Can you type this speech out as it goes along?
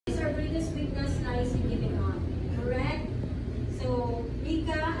sacrifice you give it up. Correct? So,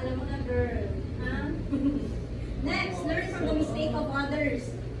 Rika, alam mo na girl. Ha? Next, learn from the mistake of others.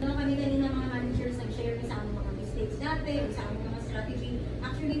 Kami kanina mga managers nag-share sa aming mga mistakes dati, sa aming mga strategy.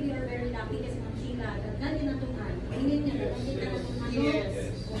 Actually, we are very lucky kasi Ma'am Sheila, gagdan din natungan. Hindi niya, gagdan din natungan. Yes.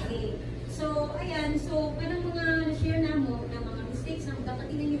 Okay. So, ayan. So, parang mga na-share na mo na mga mistakes na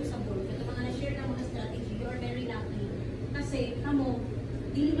dapat ninyo sa board. Ito mga na-share na mga strategy, you are very lucky. Kasi, kamo,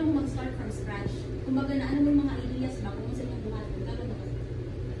 hindi lang mag-start from scratch. Kumbaga na, ano mo mga ideas ba kung sa inyong buhat, gano'n na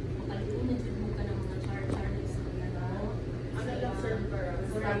makalutunan sa mo ka ng mga char-charts. Ano lang sir para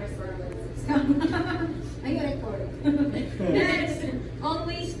Ay, record. Next,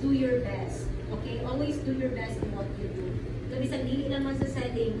 always do your best. Okay? Always do your best in what you do. So, bisag dili naman sa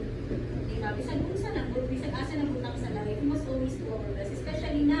setting, diba? Bisag unsa na, bisag asa na butang sa life, we must always do our best.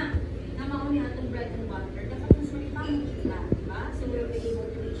 Especially na mauni atong bread and butter. Dapat mas maripang kita, diba? So, we'll be able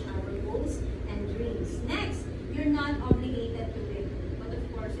to reach our goals and dreams. Next, you're not obligated to live, but of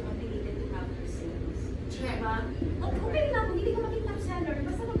course, you're obligated to have your savings. Diba? Okay lang, kung hindi ka maging top seller,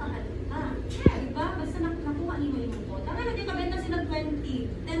 basta magkakal ka. Diba? Basta nakuha niyo yung quota. Kaya hindi ka benta sila 20,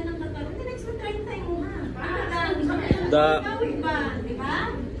 10 ng kakaroon, the next one, 30 mo ha. Diba?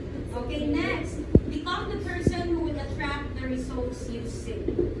 Okay, next. Become the person who will attract the results you seek.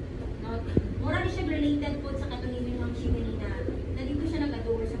 No? Mura siya related po sa katunin ng Ma'am Sheila na dito siya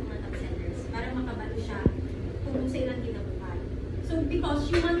nag-adore sa mga top sellers para makabalo siya kung sa ilang kinabukan. So, because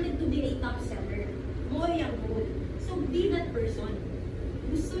she wanted to be a top seller. Boy ang goal. So, be that person.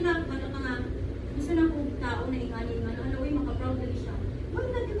 Gusto na kung tao na inganin man, ano, makaproud na siya. Why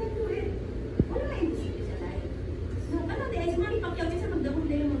not you can do it? Wala na imposible sa life. So, ano, di ay sumali Pacquiao kasi magdahon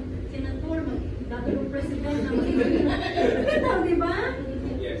na yung senator, magdadalong president na magdadalong. Diba?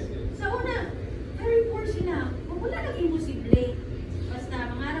 Yes. Sa una, very poor sila. Kung wala nang imposible, basta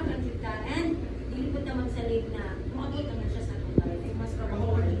mangarap lang sila and dilipot na magsalig na umabot naman siya sa tumbay. Ay mas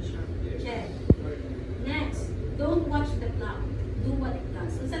kapakuhan siya. Check. Next, don't watch the clock. Do what it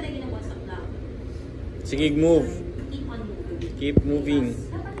does. So, saan na ginawa sa clock? Sige, move. Keep on moving. Keep moving.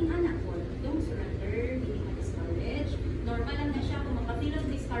 Dapat yung anak ko, don't surrender, hindi ka discouraged. Normal lang na siya kung makapil of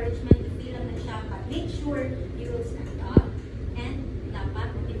discouragement, ipil lang na siya, but make sure you will stand up and dapat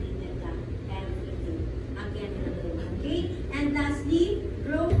motivated ka everything. Again and again. Okay? And lastly,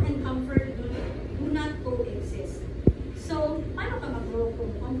 growth and comfort do not coexist. So, paano ka mag-grow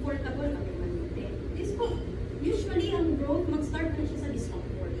kung comfortable ka naman? Usually, ang growth, mag-start na siya sa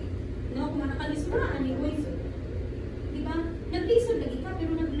discomfort. No? Kung nakalisura, anyway, so, diba? Nag-lisod lagi ka,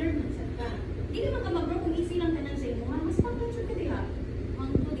 pero nag-learn na sa ka. Hindi naman ka mag-grow kung easy lang ka na sa imo. Mas pag-learn ka diha.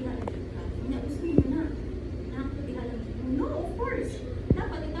 Ang to, diha lang ka. Gusto mo na. Ang to, diha lang ka. No, of course.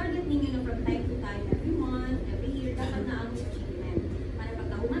 Dapat, i-target ninyo na from time to time, every month, every year, dapat na ang achievement. Para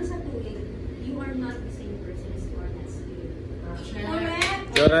pagkahuman sa tuwing, you are not the same person as you are last year.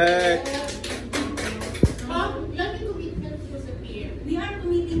 Correct? Correct. We are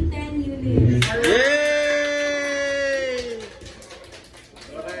committing 10 units. Yay!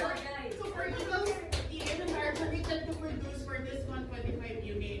 So for you guys, even are committed to produce for this 125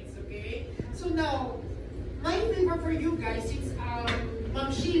 units, okay? So now, my favor for you guys, since Ma'am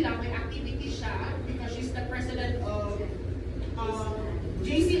Sheila, may activity siya because she's the president of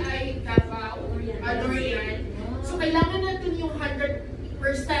JCI Davao, Dorian. So kailangan natin yung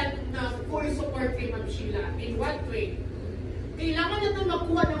 100% na full support kay Ma'am Sheila. In what way? Kailangan natin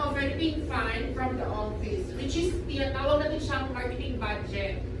makuha ng marketing fund from the office, which is tinatawag natin siyang marketing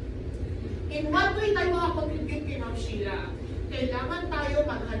budget. In what way tayo makapag-contribute kay Ma'am Sheila? Kailangan tayo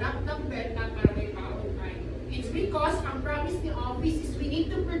maghanap ng benta para may paong tayo. It's because ang promise ni office is we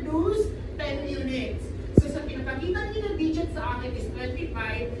need to produce 10 units. So sa pinapakita niyo ng budget sa akin is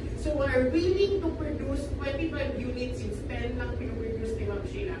 25. So we're willing to produce 25 units since 10 lang pinoproduce ni Ma'am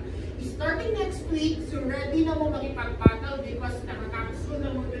Sheila. Starting next week, so ready na mo makipagpataw because nakakapsul na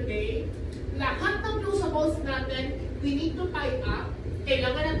mo today. Lahat ng closables natin, we need to tie up.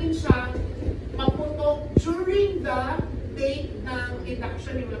 Kailangan natin siya maputok during the date ng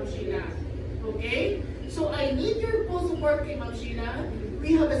induction ni Ma'am Sheila. Okay? So I need your full support kay Ma'am Sheila.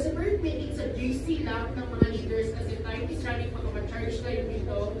 We have a separate meeting sa GC lang ng mga leaders kasi time is running pagka-charge tayo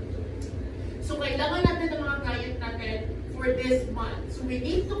dito. So kailangan natin ng mga client natin for this month. So we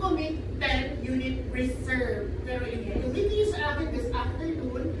need to commit 10 unit reserve. Pero if you commit nyo sa akin this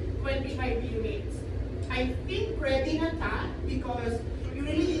afternoon, 25 units. I think ready na ta because you're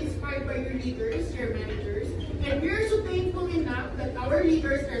really inspired by your leaders, your managers. And we're so thankful enough that our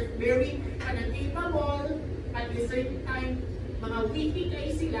leaders are very capable at the same time, mga witty kayo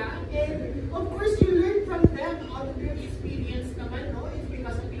sila. And of course, you learn from them all of their experience naman, no? It's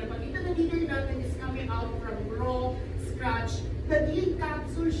because ang pinapakita ng leader na natin is coming out from raw, scratch, naging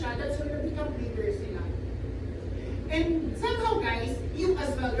capsule siya, that's why nag-become leader sila. And somehow guys, you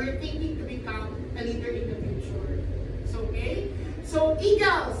as well, you're thinking to become a leader in the future. So, okay? So,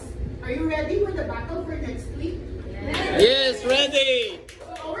 Eagles, are you ready for the battle for next week? Yes, ready!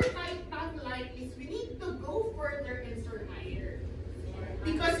 So our tagline is we need to go further and soar higher.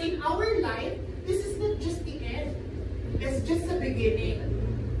 Because in our life, this is not just the end. It's just the beginning.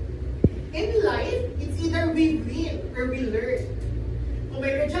 In life, it's either we win or we learn. Kung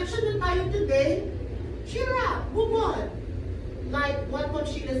may rejection na tayo today, cheer up, move on. Like what Ma'am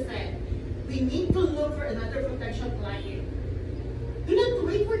Sheila said, we need to look for another potential client. Do not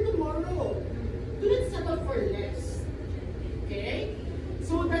wait for tomorrow. Do not settle for less. Okay?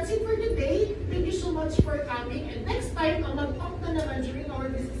 So that's it for today. Thank you so much for coming. And next time, ang mag-talk na naman during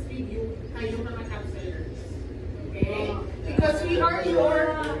our business review, kayo mga top sellers. Okay? Because we are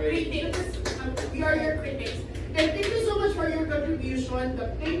your critics. We are your critics. And thank you so much for your contribution,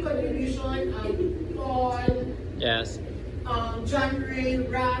 the paid contribution of Paul, Yes. John Ray,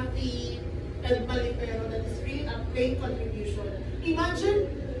 Rafi, and Malipero. That is really a paid contribution. Imagine,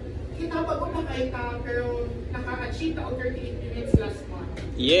 kita pa ko nakaita, pero naka-achieve na 38 minutes last month.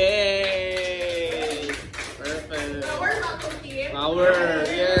 Yay! Perfect. Power battle team. Power,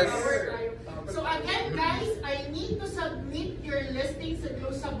 yes. Power tayo. So again guys, I need to submit your listing sa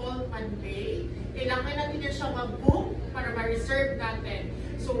Closable Monday. Kailangan natin yan siya mag-book para ma-reserve natin.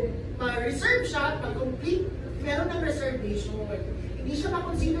 So, ma-reserve siya, pag-complete, meron ng reservation. Hindi siya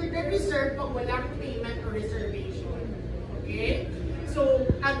ma-consider the reserve pag walang payment or reservation. Okay? So,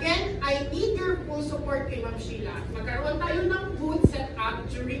 again, I need your full support kay Ma'am Sheila. Magkaroon tayo ng booth set up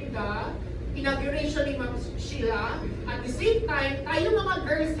during the inauguration ni Ma'am Sheila. At the same time, tayo mga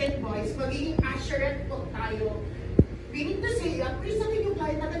girls and boys, magiging usherette po tayo. We need to say, please natin yung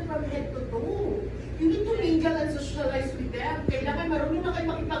client natin from head to toe. You need to mingle and socialize with them. Kailangan marunong na kayo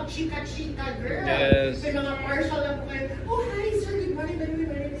makipag-chika-chika, girl. Yes. May mga partial lang po kayo. Oh, hi, sir. Good morning. My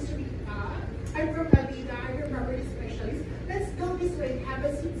name is Rita. I'm from Avida. I'm your property specialist. Let's go this way. Have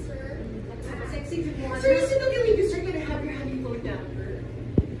a seat, sir. Sexy mo. Sir, is it okay with you, sir? Can I have your honeycomb number?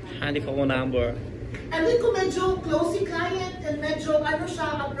 Handy ko number. And then kung medyo close si client and medyo ano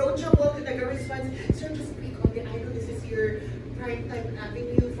siya, approachable, nag-response, sir, just speak on the, I know this is your prime time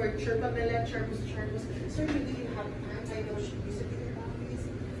avenue for Chirpamela, Charpus. Sir, do you have time? I know she visited your office.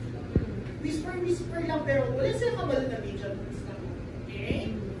 Whisper lang, pero wala siya kabalo na medyo.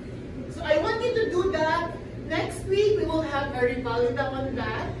 Okay? So I want you to do that. Next week, we will have a revalida on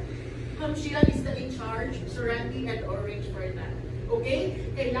that. Ma'am Sheila is the in charge, so Randy and Orange for that. Okay?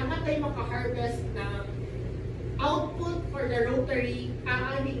 Kailangan tayo maka-harvest ng output for the Rotary,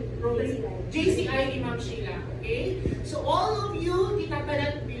 JCI ni Ma'am Sheila. Okay? So all of you,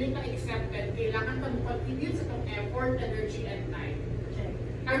 titatalan bilang na accepted, kailangan mag-contribute sa itong effort, energy, and time.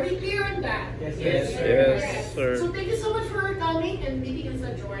 Are we clear on that? Yes, sir. So thank you so much for coming and meeting us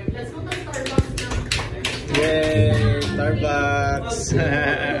at Joy. Let's go to Starbucks now. Yay! Starbucks!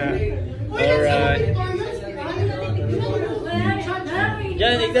 Alright.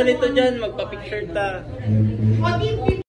 Jan, ikaw dito dyan, magpa-picture ta. What